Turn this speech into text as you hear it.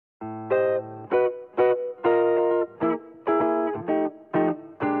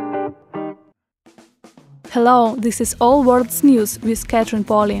Hello, this is All World's News with Catherine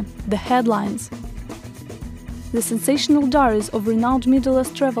Polly. The headlines. The sensational diaries of renowned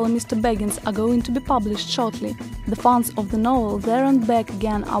Middle-East traveler Mr. Baggins are going to be published shortly. The fans of the novel There and Back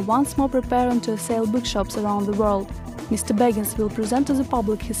Again are once more preparing to assail bookshops around the world. Mr. Baggins will present to the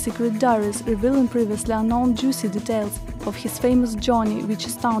public his secret diaries, revealing previously unknown juicy details of his famous journey which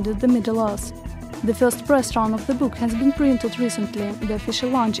astounded the Middle Earth. The first press run of the book has been printed recently. The official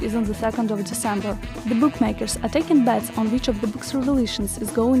launch is on the 2nd of December. The bookmakers are taking bets on which of the book's revelations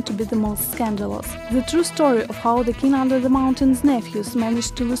is going to be the most scandalous. The true story of how the King Under the Mountain's nephews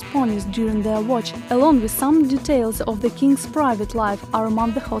managed to lose ponies during their watch, along with some details of the king's private life, are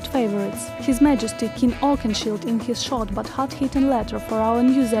among the hot favorites. His Majesty King Oakenshield, in his short but hard-hitting letter for our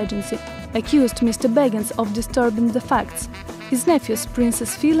news agency, accused Mr. Baggins of disturbing the facts. His nephews,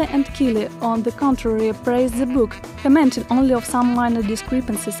 Princes Philly and Killy, on the contrary, praised the book, commenting only of some minor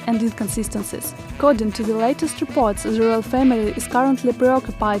discrepancies and inconsistencies. According to the latest reports, the royal family is currently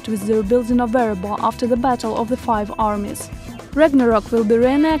preoccupied with the rebuilding of Bilbo after the Battle of the Five Armies. Ragnarok will be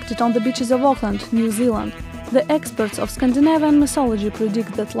reenacted on the beaches of Auckland, New Zealand. The experts of Scandinavian mythology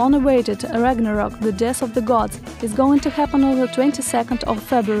predict that long-awaited Ragnarok, the death of the gods, is going to happen on the 22nd of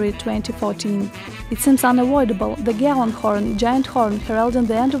February 2014. It seems unavoidable. The Gjallarhorn, giant horn heralding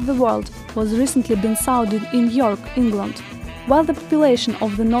the end of the world, was recently been sounded in York, England. While the population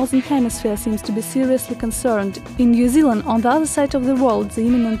of the Northern Hemisphere seems to be seriously concerned, in New Zealand, on the other side of the world, the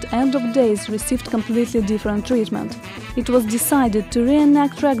imminent end of days received completely different treatment. It was decided to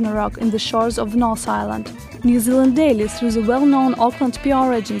reenact Ragnarok in the shores of North Island. New Zealand Daily, through the well-known Auckland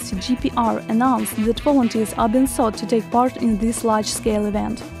PR agency GPR, announced that volunteers are being sought to take part in this large-scale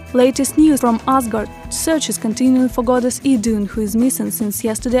event. Latest news from Asgard: search is continuing for goddess Idun, who is missing since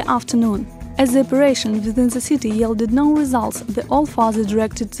yesterday afternoon. As the operation within the city yielded no results, the All-Father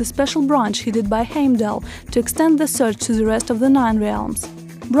directed the special branch headed by Heimdall to extend the search to the rest of the 9 realms.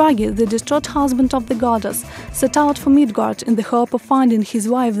 Bragi, the distraught husband of the goddess, set out for Midgard in the hope of finding his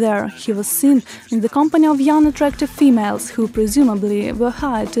wife there. He was seen in the company of young attractive females who presumably were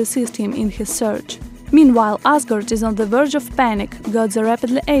hired to assist him in his search. Meanwhile, Asgard is on the verge of panic. Gods are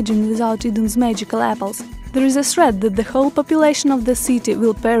rapidly aging without Idun's magical apples. There is a threat that the whole population of the city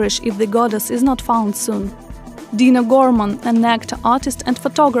will perish if the goddess is not found soon. Dino Gorman, an actor, artist and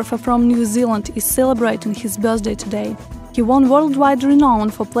photographer from New Zealand, is celebrating his birthday today. He won worldwide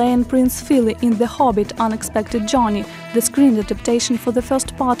renown for playing Prince Philly in The Hobbit: Unexpected Journey, the screen adaptation for the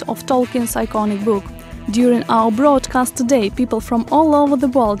first part of Tolkien's iconic book. During our broadcast today, people from all over the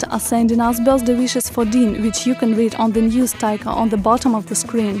world are sending us birthday wishes for Dean, which you can read on the news ticker on the bottom of the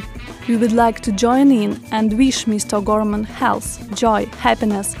screen. We would like to join in and wish Mr. Gorman health, joy,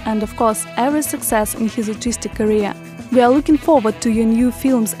 happiness and, of course, every success in his artistic career. We are looking forward to your new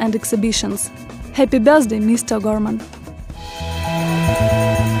films and exhibitions. Happy birthday, Mr. Gorman!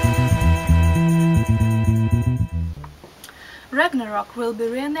 Ragnarok will be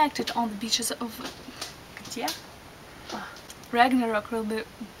reenacted on the beaches of... Где? Ragnarok will be...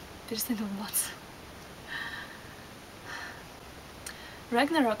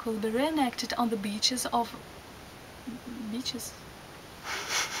 Ragnarok will be reenacted on the beaches of... Beaches?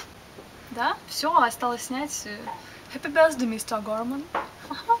 Да? Все, осталось снять. Happy birthday, Mr. Gorman!